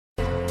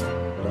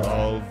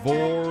love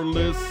or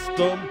list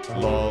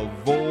 'em,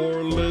 love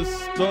or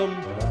list 'em.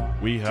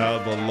 We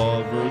have a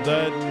lover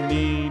that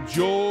needs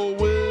your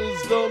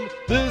wisdom.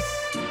 This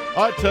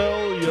I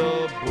tell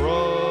ya,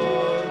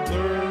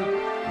 brother,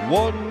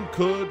 one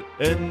could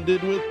end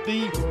it with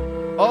the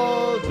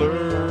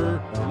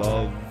other.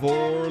 Love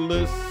or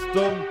list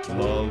 'em,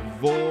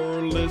 love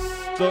or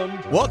list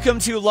 'em. Welcome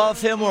to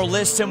Love Him or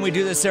List Him. We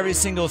do this every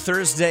single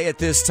Thursday at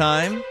this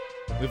time.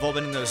 We've all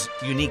been in those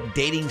unique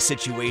dating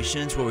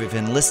situations where we've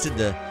enlisted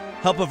the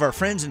help of our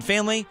friends and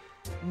family.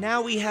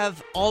 Now we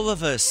have all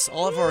of us,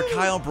 all of our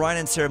Kyle, Brian,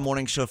 and Sarah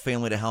Morning Show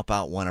family to help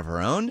out one of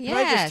our own. Yes. Can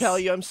I just tell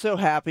you, I'm so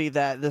happy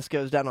that this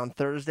goes down on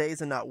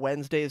Thursdays and not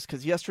Wednesdays,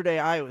 because yesterday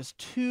I was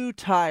too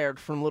tired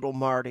from little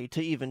Marty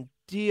to even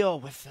deal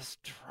with this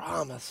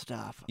drama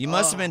stuff. You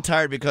must have been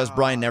tired because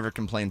Brian never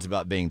complains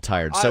about being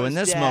tired. So in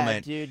this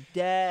moment,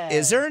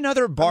 is there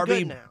another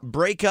Barbie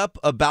breakup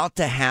about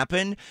to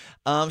happen?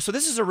 So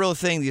this is a real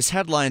thing, these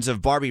headlines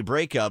of Barbie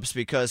breakups,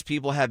 because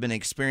people have been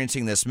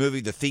experiencing this movie,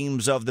 the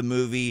themes of the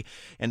movie,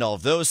 and all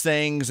of those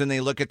things, and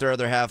they look at their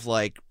other half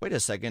like, wait a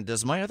second,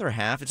 does my other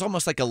half? It's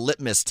almost like a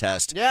litmus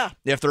test. Yeah.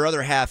 If their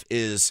other half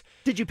is...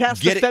 Did you pass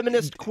the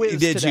feminist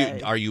quiz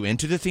today? Are you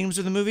into the themes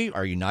of the movie?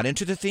 Are you not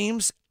into the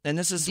themes? And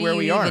this is where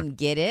we are. Do you even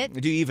get it?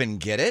 Do you even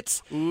get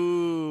it?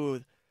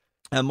 Ooh.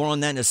 More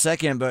on that in a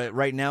second, but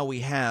right now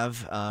we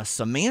have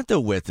Samantha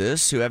with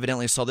us, who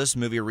evidently saw this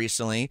movie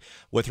recently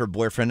with her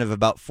boyfriend of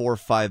about 4 or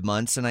 5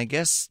 months, and I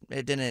guess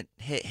it didn't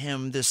hit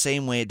him the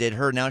same way it did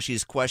her. Now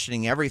she's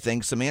questioning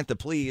everything. Samantha,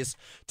 please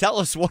tell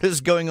us what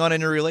is going on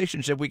in your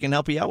relationship we can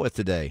help you out with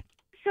today.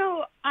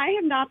 So I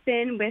have not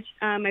been with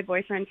my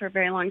boyfriend for a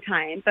very long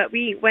time, but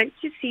we went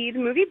to see the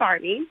movie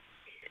Barbie.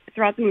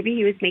 Throughout the movie,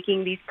 he was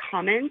making these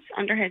comments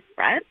under his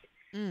breath.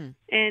 And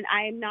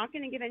I am not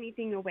going to give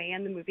anything away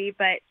on the movie,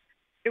 but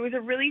it was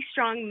a really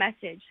strong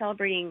message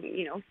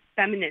celebrating,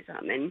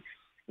 feminism and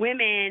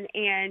women,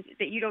 and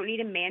that you don't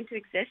need a man to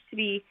exist to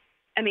be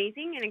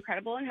amazing and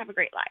incredible and have a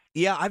great life.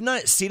 Yeah, I've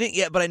not seen it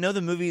yet, but I know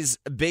the movie's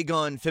big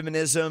on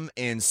feminism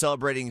and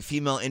celebrating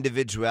female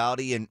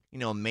individuality, and,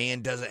 a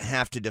man doesn't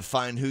have to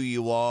define who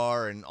you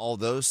are and all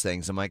those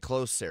things. Am I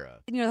close, Sarah?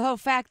 The whole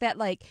fact that,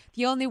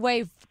 the only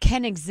way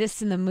Ken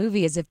exists in the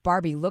movie is if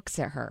Barbie looks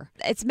at her.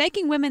 It's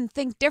making women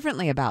think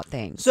differently about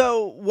things.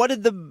 So what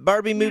did the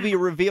Barbie movie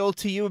reveal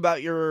to you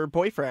about your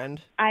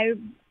boyfriend? I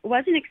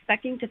wasn't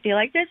expecting to feel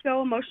like this,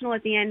 so emotional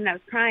at the end, and I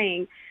was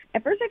crying.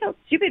 At first I felt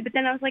stupid, but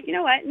then I was like, you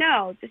know what?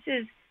 No, this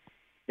is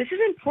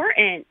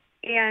important.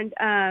 And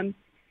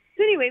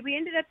so anyway, we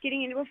ended up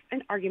getting into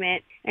an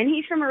argument, and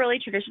he's from a really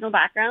traditional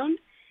background,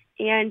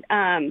 and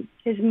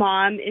his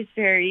mom is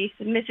very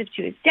submissive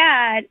to his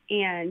dad,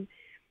 and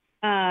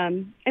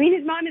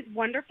his mom is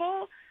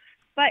wonderful,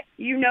 but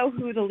you know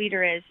who the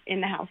leader is in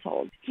the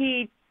household.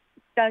 He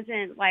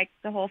doesn't like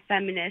the whole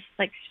feminist,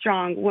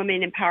 strong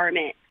woman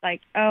empowerment,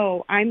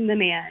 oh, I'm the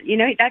man.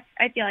 That's,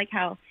 I feel like,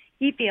 how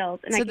he feels,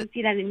 and I can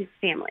see that in his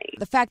family.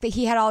 The fact that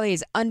he had all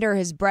these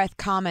under-his-breath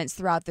comments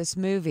throughout this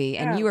movie,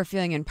 and you were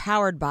feeling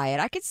empowered by it,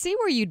 I could see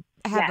where you'd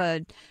have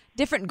a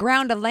different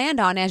ground to land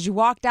on as you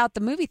walked out the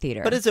movie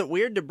theater. But is it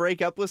weird to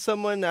break up with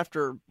someone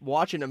after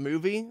watching a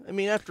movie?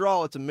 After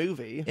all, it's a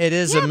movie. It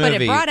is a movie.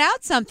 But it brought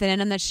out something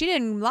in him that she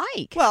didn't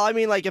like. Well,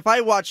 if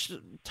I watched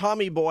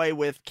Tommy Boy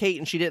with Kate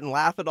and she didn't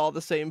laugh at all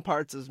the same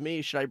parts as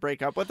me, should I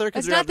break up with her?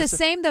 It's not the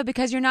same, though,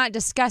 because you're not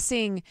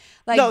discussing...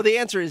 No, the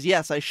answer is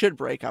yes, I should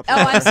break up with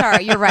her. Oh, I'm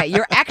sorry. You're right.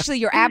 You're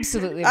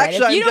absolutely right.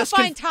 Actually, if you don't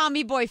find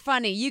Tommy Boy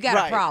funny, you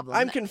got a problem.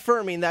 I'm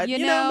confirming that,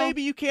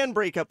 maybe you can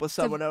break up with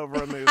someone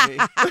over a movie.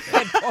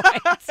 Good point.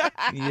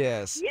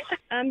 Yes. Yeah.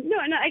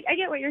 I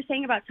get what you're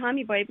saying about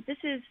Tommy Boy, but this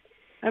is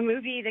a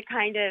movie that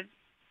kind of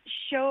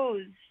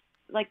shows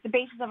the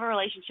basis of a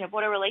relationship,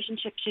 what a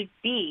relationship should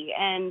be,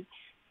 and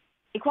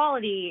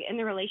equality in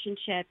the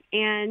relationship.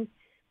 And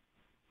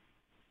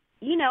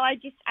I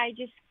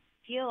just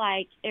feel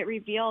like it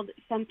revealed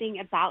something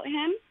about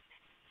him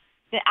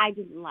that I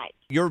didn't like.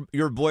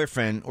 Your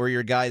boyfriend or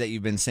your guy that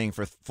you've been seeing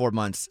for 4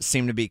 months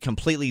seemed to be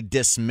completely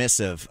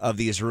dismissive of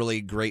these really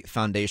great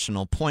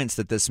foundational points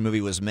that this movie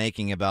was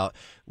making about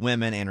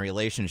women and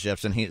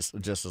relationships, and he's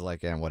just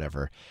like,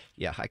 whatever.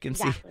 Yeah, I can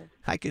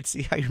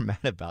see how you're mad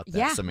about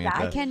that, Samantha.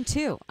 Yeah, I can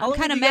too. I'm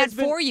kind of mad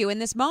for you in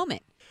this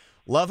moment.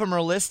 Love him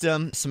or list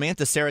him.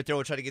 Samantha, Sarah,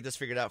 we'll try to get this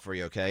figured out for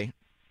you, okay?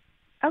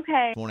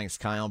 Okay. Morning's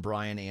Kyle,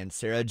 Brian, and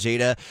Sarah.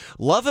 Jada,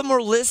 love him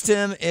or list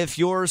him if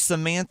you're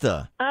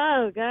Samantha.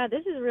 Oh, God,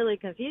 this is really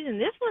confusing.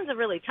 This one's a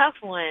really tough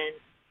one.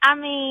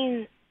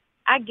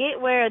 I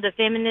get where the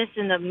feminists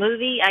in the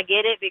movie, I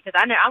get it, because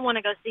I want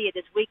to go see it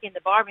this weekend,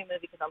 the Barbie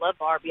movie, because I love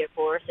Barbie, of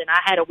course, and I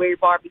had a weird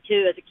Barbie,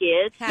 too, as a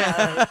kid.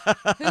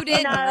 Who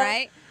didn't,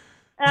 right?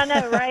 I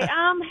know, right?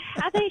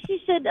 I think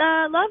she should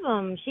love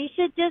him. She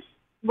should just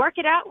work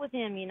it out with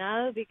him,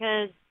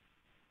 because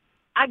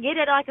I get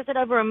it, like I said,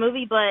 over a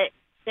movie, but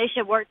they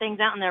should work things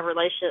out in their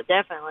relationship,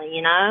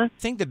 definitely, I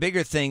think the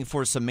bigger thing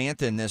for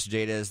Samantha in this,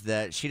 Jada, is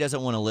that she doesn't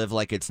want to live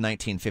like it's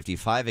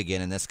 1955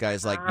 again, and this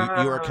guy's like,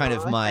 you are kind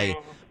of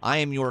I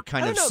am your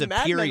kind of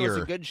superior. Mad Men was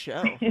a good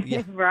show.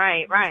 Yeah.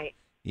 Right.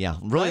 Yeah,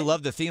 really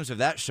love the themes of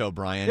that show,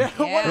 Brian.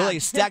 Yeah. Really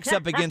stacks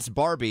up against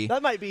Barbie.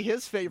 That might be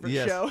his favorite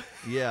show.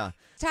 Yeah.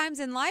 Times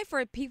in life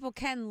where people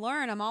can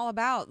learn. I'm all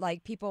about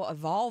like people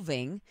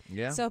evolving.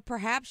 Yeah. So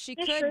perhaps she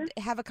could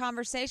have a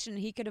conversation.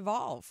 He could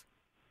evolve.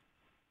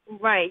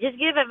 Right. Just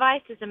give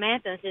advice to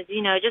Samantha and says,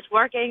 just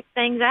work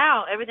things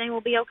out. Everything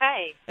will be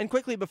okay. And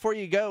quickly before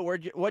you go,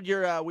 what'd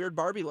your weird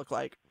Barbie look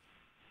like?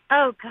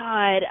 Oh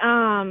God.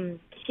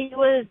 She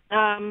was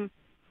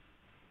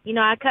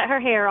I cut her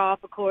hair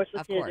off, of course,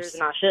 with scissors,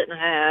 and I shouldn't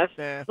have.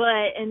 Yeah.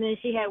 And then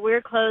she had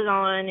weird clothes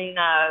on,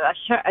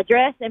 a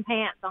dress and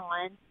pants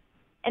on.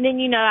 And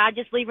then, I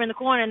just leave her in the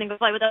corner and then go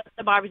play with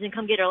the Barbies and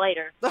come get her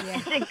later.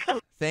 Yeah.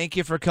 Thank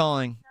you for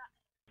calling.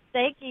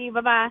 Thank you.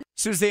 Bye-bye.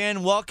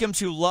 Suzanne, welcome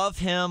to Love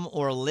Him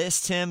or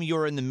List Him.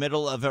 You're in the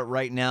middle of it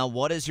right now.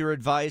 What is your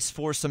advice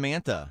for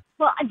Samantha?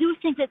 Well, I do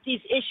think that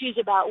these issues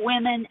about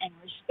women and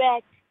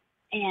respect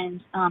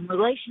and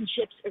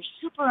relationships are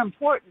super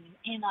important.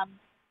 And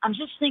I'm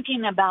just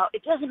thinking about,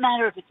 it doesn't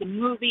matter if it's a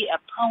movie, a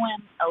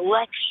poem, a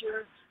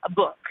lecture, a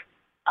book,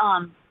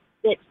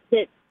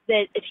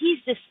 that if he's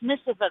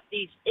dismissive of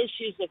these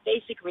issues of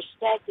basic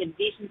respect and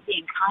decency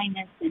and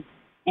kindness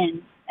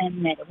and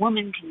that a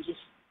woman can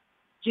just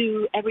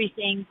do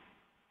everything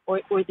or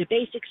the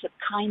basics of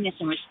kindness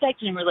and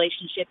respect in a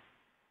relationship,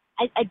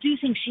 I do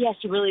think she has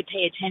to really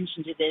pay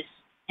attention to this.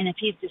 And if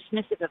he's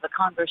dismissive of a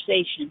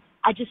conversation,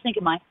 I just think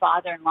of my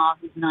father-in-law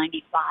who's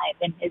 95,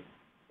 and his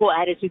whole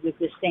attitude was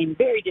the same,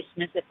 very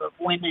dismissive of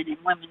women and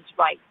women's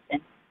rights.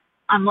 And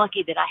I'm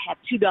lucky that I have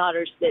two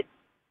daughters that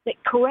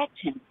correct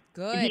him.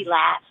 Good. And he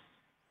laughs.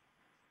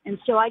 And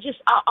so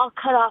I'll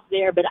cut off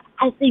there, but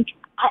I think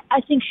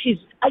I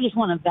just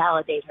want to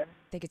validate her.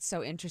 I think it's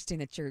so interesting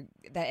that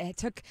it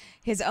took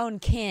his own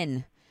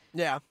kin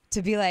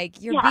to be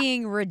like, you're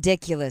being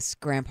ridiculous,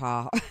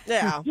 Grandpa.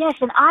 Yeah. Yes,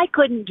 and I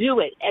couldn't do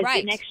it as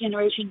the next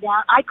generation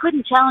down. I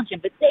couldn't challenge him,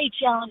 but they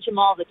challenge him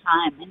all the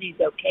time, and he's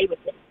okay with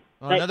it.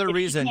 Well, another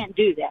reason. He can't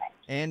do that.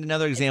 And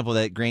another example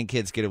that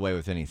grandkids get away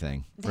with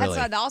anything. Really.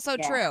 That's also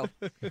true.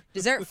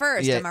 Dessert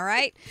first, am I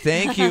right?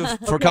 Thank you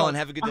for calling.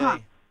 Have a good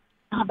day.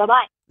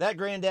 Bye-bye. That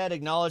granddad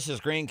acknowledged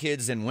his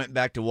grandkids and went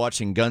back to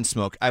watching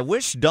Gunsmoke. I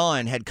wish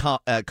Dawn had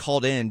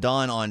called in.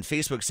 Dawn on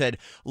Facebook said,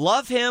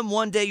 love him.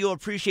 One day you'll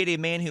appreciate a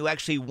man who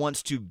actually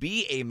wants to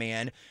be a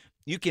man.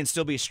 You can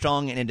still be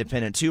strong and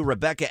independent, too.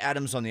 Rebecca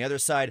Adams on the other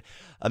side.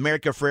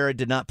 America Ferrera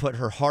did not put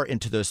her heart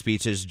into those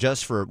speeches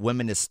just for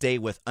women to stay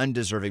with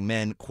undeserving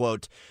men.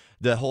 Quote,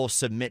 the whole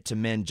submit to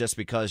men just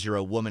because you're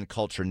a woman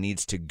culture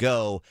needs to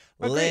go.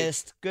 Okay.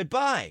 List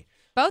goodbye.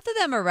 Both of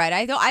them are right.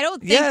 I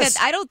don't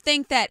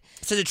think that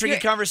It's a tricky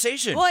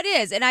conversation. Well, it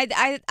is, and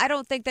I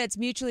don't think that it's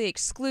mutually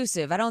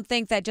exclusive. I don't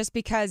think that just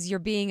because you're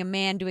being a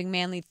man doing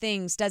manly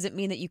things doesn't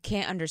mean that you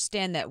can't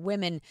understand that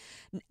women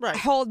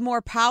hold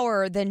more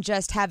power than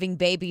just having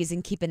babies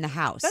and keeping the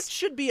house. That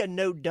should be a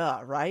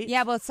no-duh, right?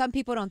 Yeah, well, some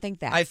people don't think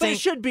that. I think it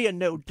should be a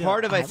no-duh.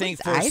 Part of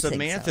for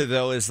Samantha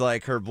though is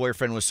like her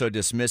boyfriend was so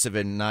dismissive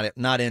and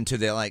not into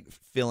the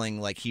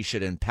feeling like he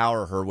should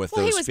empower her with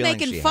those feelings. He was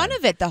making fun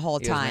of it the whole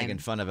time. He was making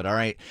fun of it. All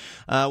right.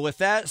 With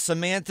that,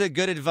 Samantha,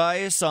 good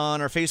advice on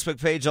our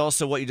Facebook page.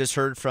 Also, what you just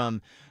heard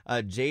from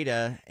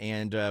Jada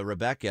and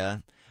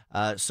Rebecca.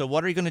 So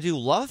what are you going to do?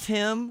 Love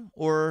him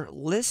or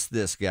list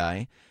this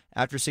guy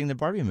after seeing the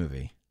Barbie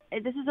movie?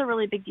 This is a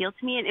really big deal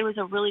to me, and it was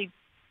a really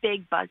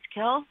big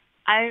buzzkill.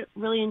 I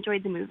really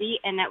enjoyed the movie,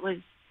 and that was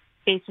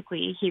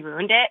basically he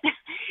ruined it.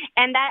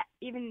 And that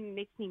even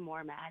makes me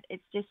more mad.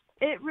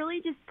 It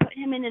really just put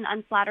him in an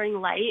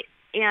unflattering light,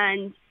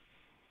 and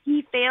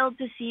he failed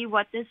to see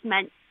what this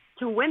meant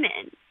to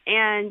women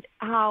and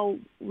how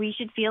we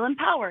should feel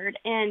empowered.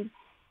 And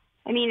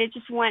I mean, it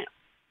just went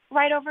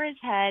right over his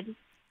head.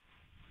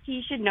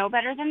 He should know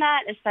better than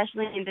that,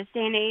 especially in this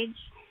day and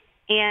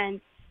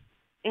age.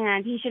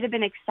 And he should have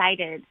been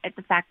excited at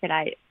the fact that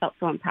I felt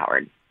so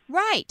empowered.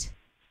 Right.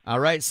 All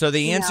right. So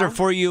the answer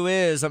for you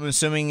is, I'm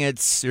assuming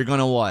you're going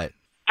to what?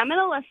 I'm going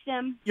to list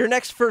him. Your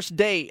next first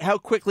date, how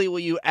quickly will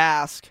you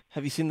ask,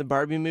 have you seen the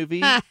Barbie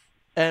movie?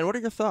 And what are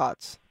your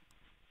thoughts?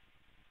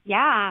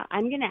 Yeah,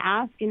 I'm going to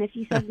ask. And if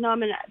he says no,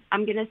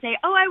 I'm going to say,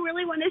 oh, I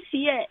really want to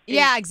see it.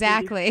 Yeah,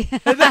 exactly.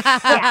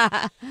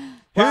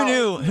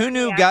 Who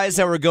knew guys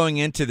that were going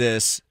into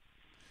this?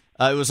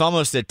 It was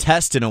almost a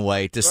test in a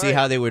way to see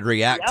how they would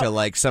react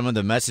to some of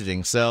the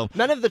messaging. So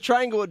none of the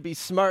triangle would be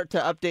smart to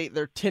update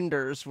their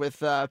Tinders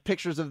with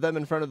pictures of them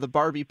in front of the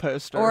Barbie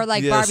poster. Or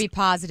Barbie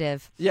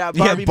positive. Yeah,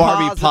 Barbie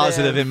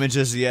positive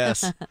images,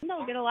 yes.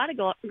 No, get a lot of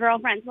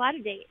girlfriends, a lot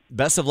of dates.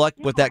 Best of luck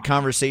with that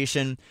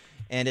conversation,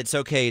 and it's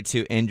okay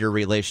to end your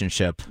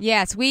relationship.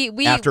 Yes, we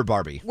after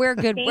Barbie. We're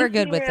good. We're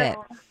good with it.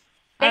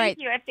 Thank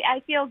you. I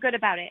feel good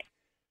about it.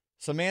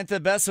 Samantha,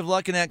 best of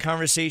luck in that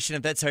conversation.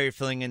 If that's how you're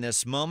feeling in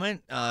this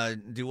moment,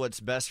 do what's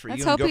best for you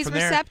and go from there. Let's hope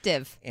he's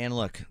receptive. And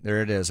look,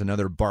 there it is,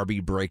 another Barbie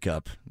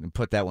breakup. And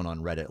put that one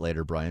on Reddit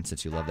later, Brian,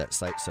 since you love that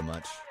site so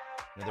much.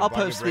 I'll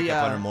post on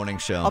our morning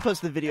show. I'll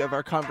post the video of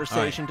our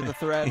conversation to the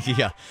thread.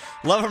 Yeah.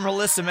 Love him or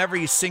list him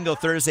every single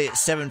Thursday at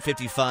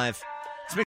 7:55.